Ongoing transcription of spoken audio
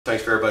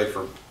Thanks for everybody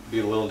for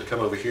being willing to come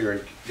over here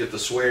and get the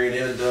swearing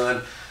in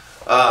done.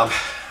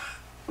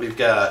 We've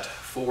got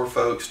 4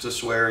 folks to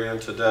swear in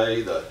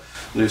today, the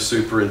new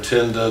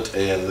superintendent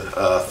and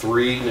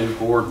 3 new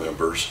board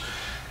members.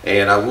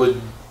 And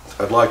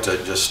I'd like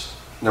to just,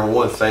 number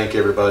one, thank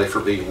everybody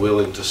for being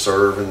willing to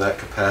serve in that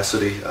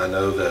capacity. I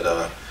know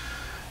that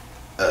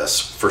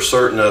for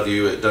certain of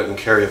you it doesn't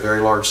carry a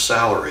very large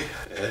salary.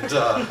 And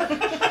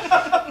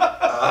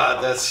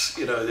that's,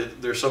 you know,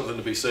 there's something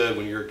to be said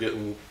when you're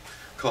getting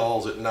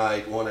calls at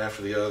night, one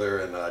after the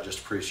other, and I just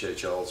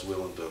appreciate y'all's being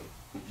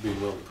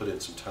willing to put in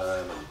some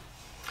time and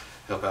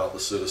help out the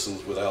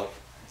citizens without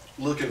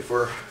looking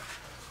for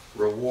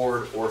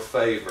reward or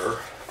favor.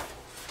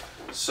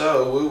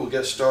 So we will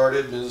get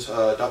started. Ms.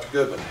 Dr.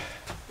 Goodman,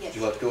 yes. Would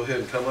you like to go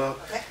ahead and come up?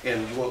 Okay.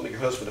 And you want your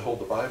husband to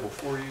hold the Bible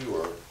for you,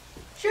 or?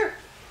 Sure.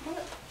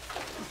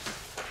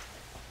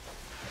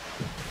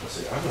 Let's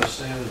see, I'm going to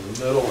stand in the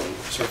middle, and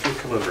so if you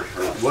come over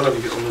here, one of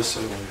you get on this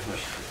side,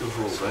 you'll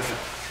hold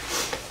that.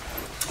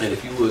 And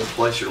if you would,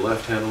 place your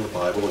left hand on the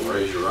Bible and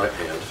raise your right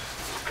hand.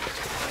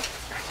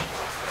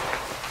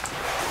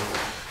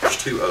 There's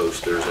 2 oaths.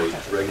 There's a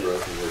regular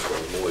oath and there's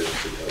a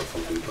loyalty oath.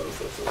 We'll do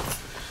both of them.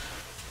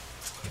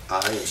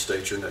 I, and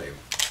state your name.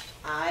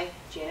 I,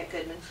 Janet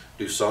Goodman,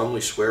 do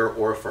solemnly swear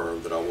or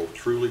affirm that I will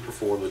truly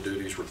perform the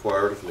duties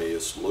required of me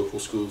as local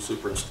school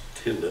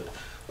superintendent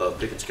of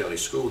Pickens County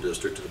School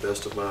District to the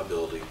best of my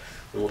ability,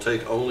 and will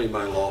take only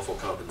my lawful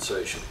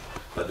compensation.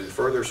 I do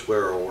further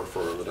swear or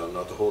affirm that I am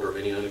not the holder of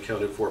any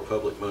unaccounted for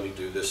public money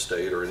due this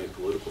state or any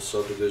political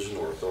subdivision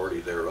or authority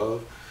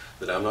thereof,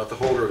 that I am not the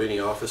holder of any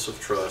office of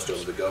trust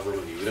under the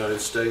government of the United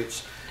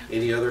States,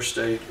 any other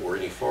state, or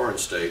any foreign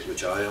state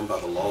which I am by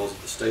the laws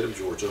of the state of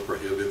Georgia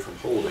prohibited from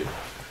holding,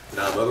 that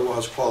I am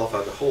otherwise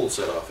qualified to hold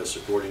said office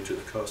according to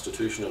the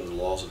Constitution and the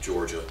laws of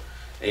Georgia,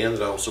 and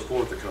that I will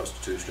support the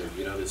Constitution of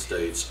the United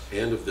States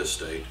and of this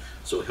state,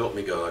 so help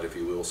me God. If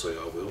you will, say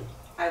I will.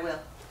 I will.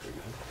 There you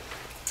go.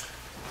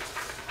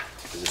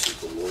 And this is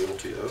the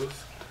loyalty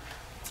oath.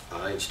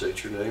 I, and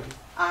state your name.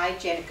 I,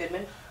 Janet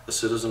Goodman, a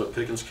citizen of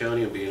Pickens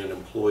County and being an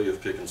employee of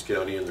Pickens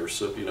County and the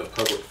recipient of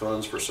public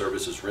funds for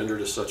services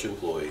rendered as such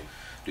employee,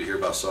 do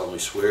hereby solemnly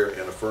swear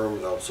and affirm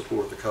that I will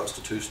support the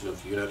Constitution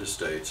of the United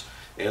States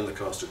and the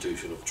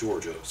Constitution of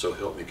Georgia. So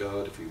help me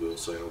God. If you will,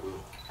 say I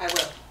will. I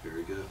will.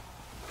 Very good.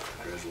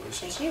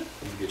 Congratulations. Thank you.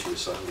 Let me get you to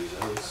sign these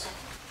oaths.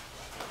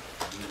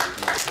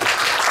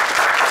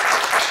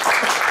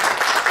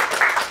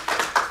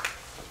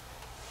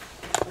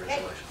 Okay.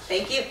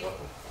 Thank you.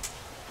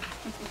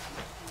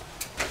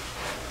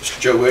 Mr.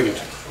 Joe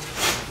Wigington.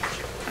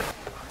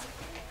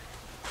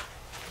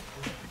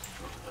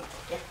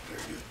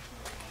 Very good.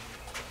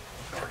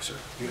 All right, sir.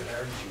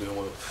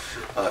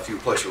 If you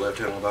would place your left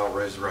hand on the Bible,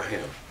 raise the right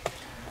hand.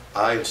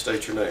 I, and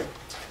state your name.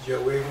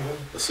 Joe Wigington,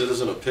 a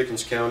citizen of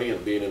Pickens County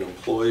and being an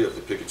employee of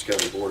the Pickens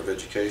County Board of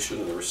Education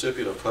and the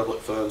recipient of public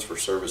funds for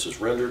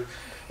services rendered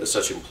as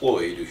such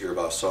employee, do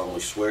hereby solemnly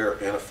swear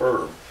and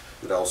affirm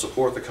that I will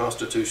support the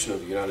Constitution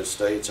of the United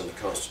States and the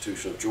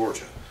Constitution of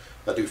Georgia.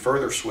 I do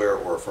further swear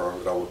or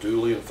affirm that I will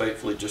duly and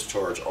faithfully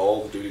discharge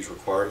all the duties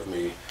required of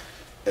me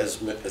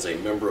as a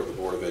member of the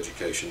Board of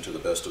Education to the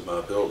best of my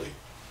ability.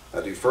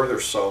 I do further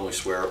solemnly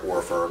swear or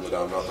affirm that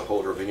I am not the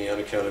holder of any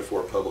unaccounted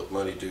for public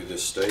money due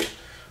this state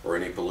or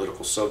any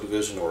political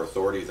subdivision or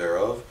authority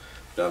thereof,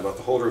 that I am not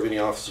the holder of any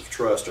office of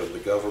trust under the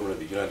government of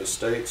the United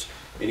States,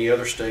 any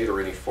other state,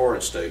 or any foreign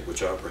state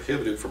which I am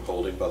prohibited from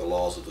holding by the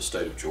laws of the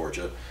state of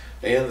Georgia,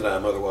 and that I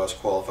am otherwise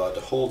qualified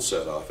to hold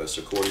said office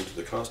according to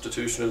the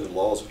Constitution and the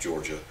laws of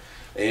Georgia,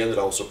 and that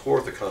I will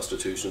support the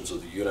constitutions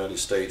of the United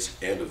States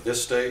and of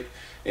this state,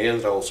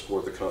 and that I will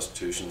support the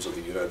constitutions of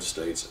the United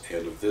States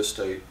and of this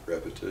state.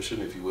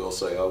 Repetition, if you will,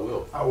 say I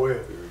will. I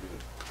will. Very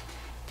good.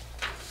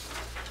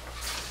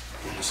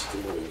 And this is the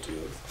loyalty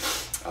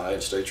oath. I,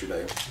 and state your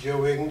name. Joe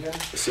Wigington,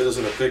 a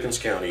citizen of Pickens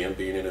County and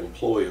being an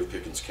employee of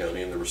Pickens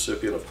County and the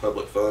recipient of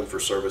public fund for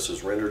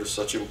services rendered as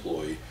such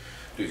employee,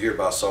 do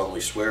hereby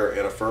solemnly swear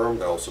and affirm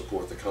that I will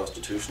support the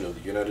Constitution of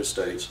the United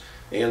States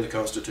and the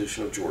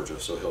Constitution of Georgia.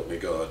 So help me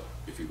God.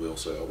 If you will,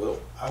 say I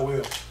will. I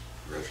will.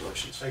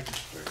 Congratulations. Thank you.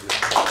 Very good.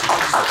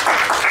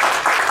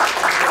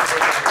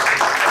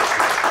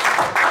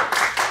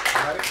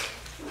 Got it?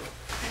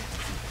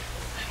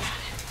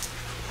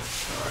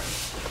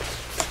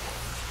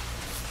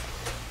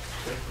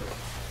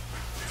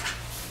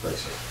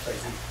 Thanks, sir. Thank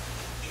you.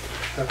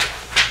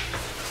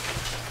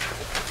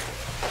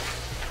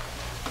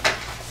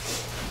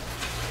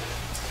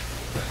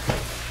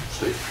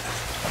 Steve.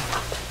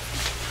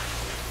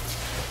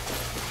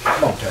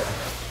 Come on, Ted.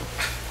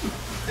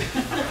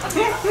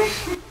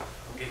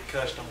 Get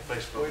cussed on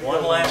Facebook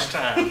one last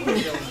time.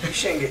 You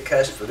shouldn't get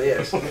cussed for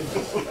this.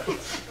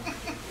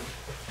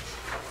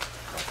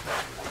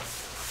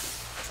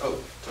 Oh,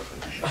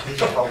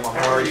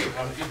 how are you?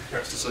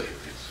 Nice to see you.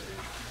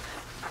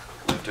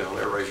 Left down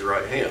there, raise your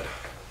right hand.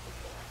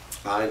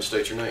 I, and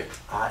state your name.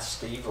 I,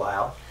 Steve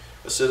Lowe,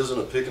 a citizen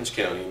of Pickens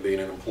County and being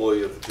an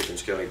employee of the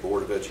Pickens County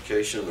Board of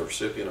Education and the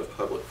recipient of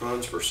public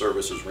funds for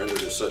services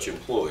rendered as such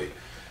employee,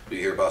 do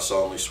hereby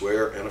solemnly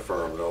swear and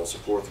affirm that I will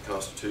support the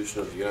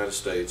Constitution of the United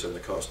States and the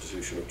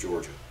Constitution of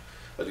Georgia.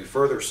 I do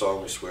further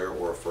solemnly swear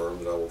or affirm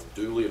that I will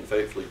duly and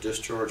faithfully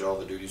discharge all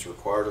the duties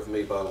required of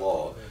me by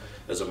law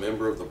as a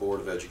member of the Board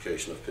of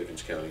Education of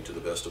Pickens County to the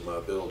best of my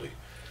ability.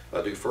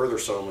 I do further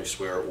solemnly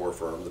swear or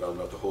affirm that I am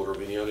not the holder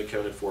of any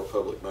unaccounted for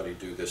public money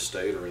due this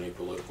state or any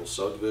political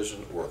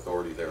subdivision or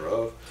authority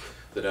thereof,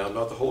 that I am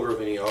not the holder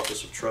of any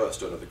office of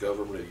trust under the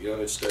government of the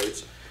United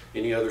States,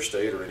 any other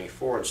state, or any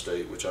foreign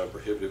state which I am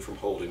prohibited from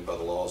holding by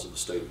the laws of the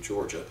state of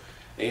Georgia,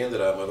 and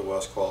that I am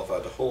otherwise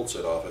qualified to hold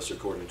said office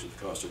according to the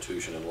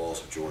Constitution and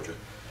laws of Georgia,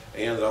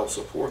 and that I will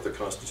support the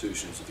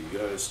constitutions of the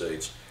United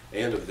States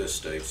and of this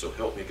state, so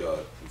help me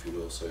God. If you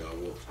will, say I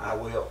will. I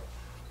will.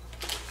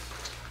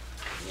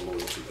 The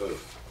loyalty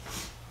oath.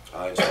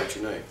 I state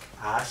your name.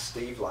 I,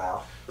 Steve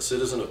Lowe, A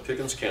citizen of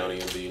Pickens County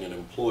and being an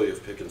employee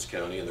of Pickens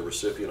County and the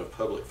recipient of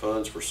public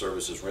funds for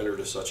services rendered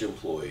to such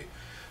employee,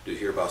 do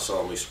hereby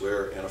solemnly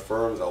swear and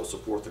affirm that I will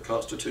support the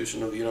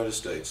Constitution of the United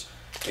States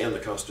and the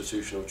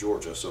Constitution of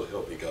Georgia, so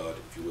help me God.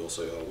 If you will,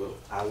 say I will.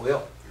 I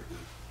will. Very good.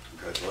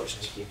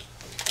 Congratulations. Thank you.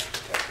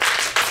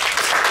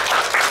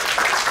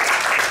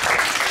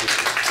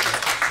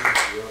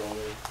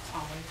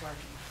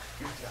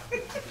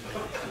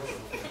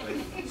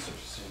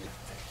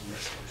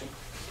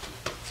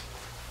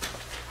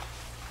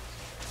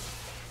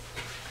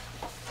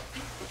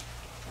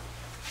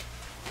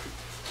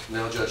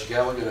 Now, Judge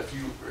Galligan, if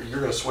you're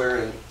going to swear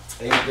in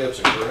Amy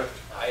Gibson, correct?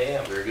 I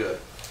am. Very good.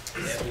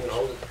 Yeah, you can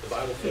hold it, the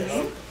Bible for you. I'm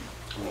going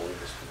to leave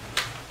this.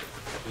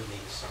 Who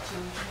needs?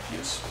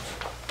 Yes.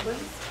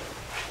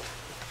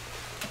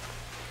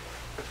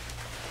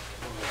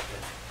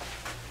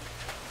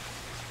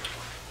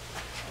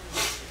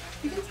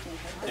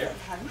 There.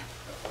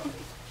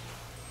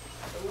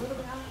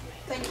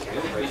 Thank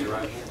you. Raise your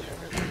right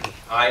hand.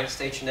 I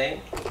state your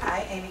name.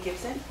 I, Amy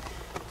Gibson,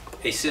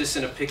 A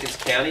citizen of Pickens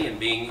County and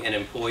being an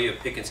employee of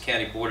Pickens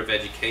County Board of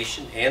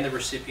Education and the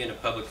recipient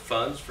of public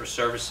funds for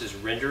services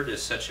rendered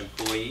as such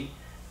employee,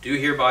 do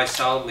hereby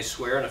solemnly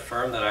swear and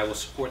affirm that I will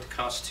support the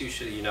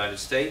Constitution of the United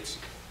States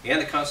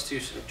and the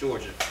Constitution of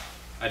Georgia.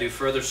 I do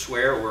further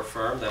swear or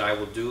affirm that I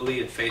will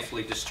duly and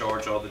faithfully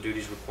discharge all the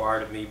duties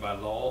required of me by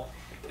law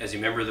as a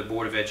member of the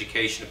Board of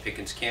Education of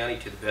Pickens County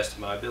to the best of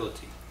my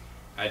ability.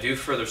 I do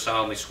further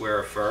solemnly swear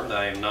or affirm that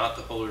I am not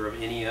the holder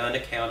of any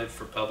unaccounted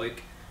for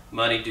public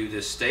money due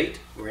this state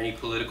or any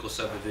political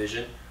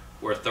subdivision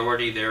or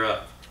authority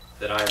thereof,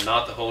 that I am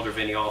not the holder of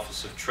any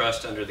office of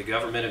trust under the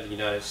government of the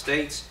United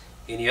States,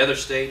 any other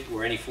state,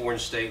 or any foreign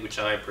state which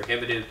I am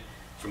prohibited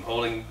from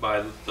holding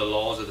by the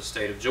laws of the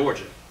state of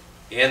Georgia,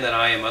 and that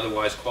I am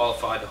otherwise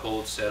qualified to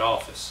hold said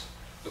office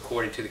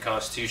according to the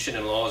Constitution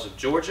and laws of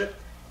Georgia,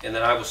 and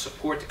that I will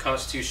support the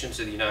constitutions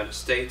of the United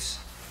States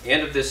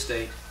and of this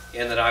state,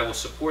 and that I will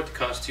support the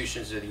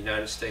constitutions of the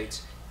United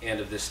States and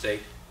of this state,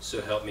 so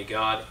help me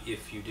God.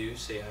 If you do,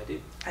 say I do.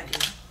 I do.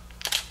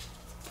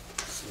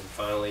 And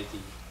finally,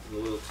 the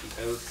loyalty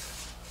oath.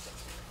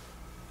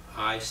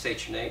 I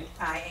state your name.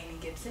 I, Amy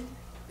Gibson,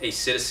 A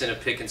citizen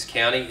of Pickens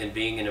County and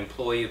being an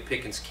employee of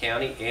Pickens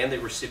County and the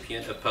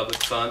recipient of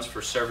public funds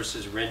for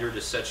services rendered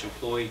to such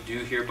employee, do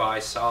hereby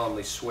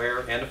solemnly swear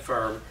and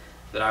affirm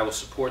that I will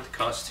support the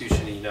Constitution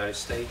of the United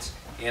States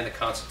and the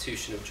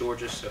Constitution of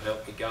Georgia, so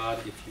help me God.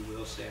 If you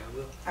will, say I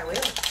will. I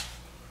will.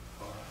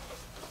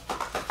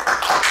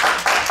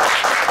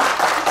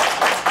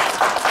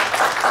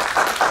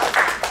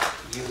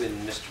 You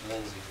and Mr.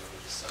 Lindsey will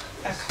need to sign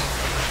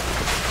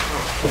this.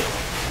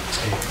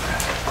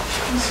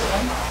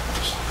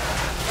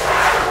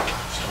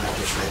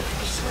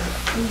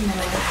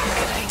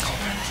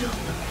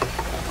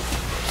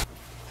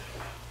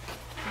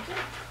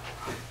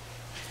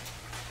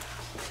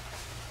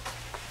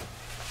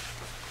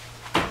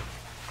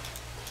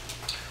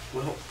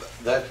 Well,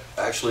 that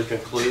actually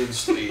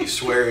concludes the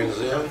swearings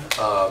in.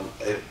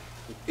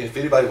 If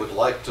anybody would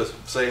like to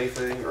say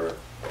anything, or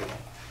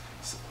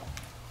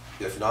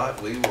if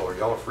not,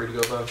 y'all are free to go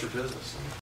about your business.